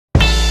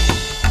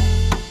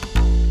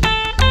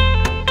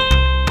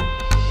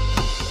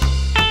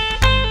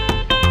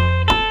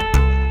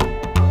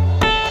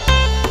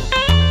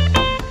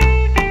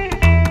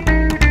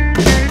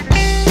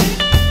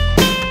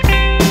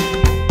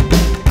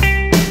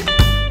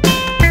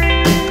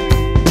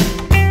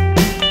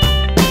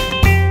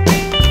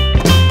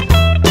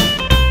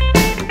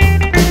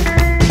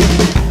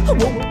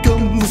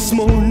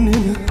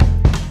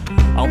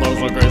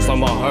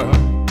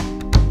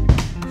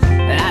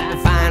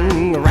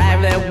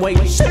way.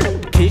 She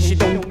don't care, she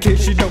don't care,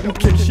 she don't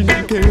care, she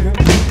don't care.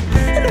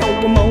 And now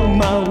I'm on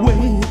my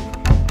way.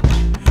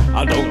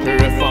 I don't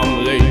care if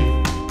I'm late.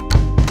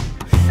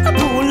 I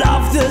pull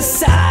off the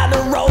side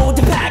of the road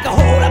to pack a hole.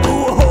 I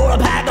pull a hole, I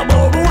pack a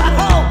hole, I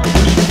hope.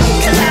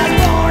 'Cause I was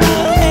born a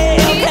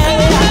Hep-Cat.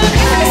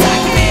 It's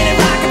like a minute,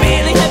 rock a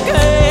minute,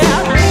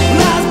 Hep-Cat.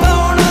 Well, I was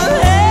born a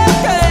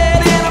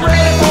Hep-Cat and I'm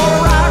ready for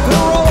rock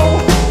and roll.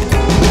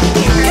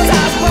 'Cause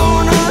I was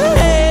born a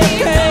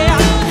Hep-Cat.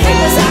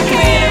 It's like a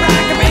minute,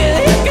 rock a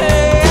minute,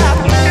 Hep-Cat.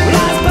 Well,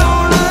 I was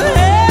born a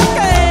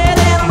Hep-Cat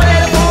and I'm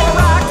ready for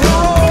rock and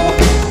roll.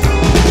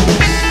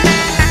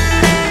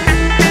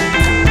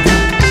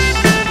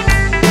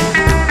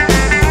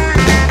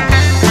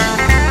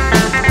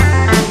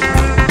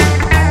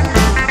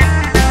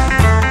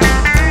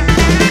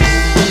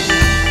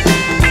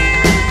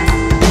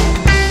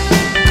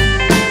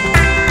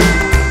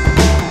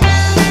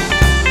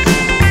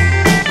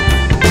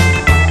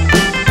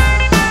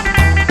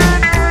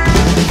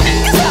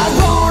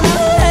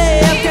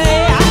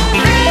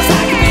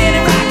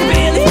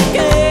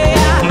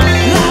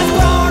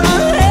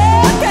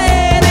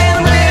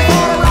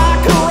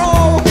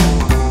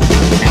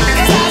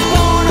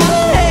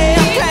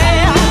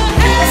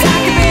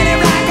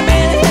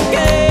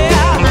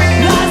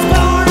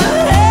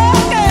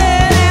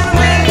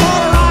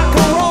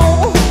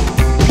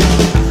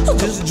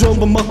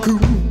 My cool,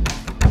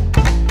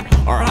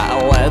 or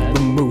howl at the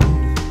moon.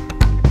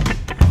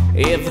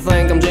 If you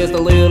think I'm just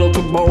a little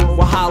too bold,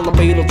 well, holla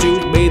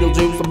Beetlejuice,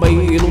 Beetlejuice,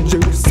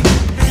 Beetlejuice.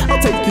 I'll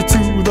take you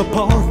to the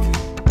park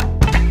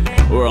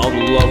where all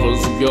the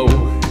lovers go.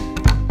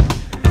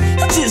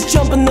 Just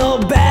jump in the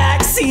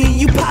backseat,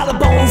 you pile of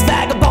bones,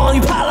 vagabond,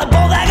 you pile of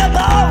bones, vagabond.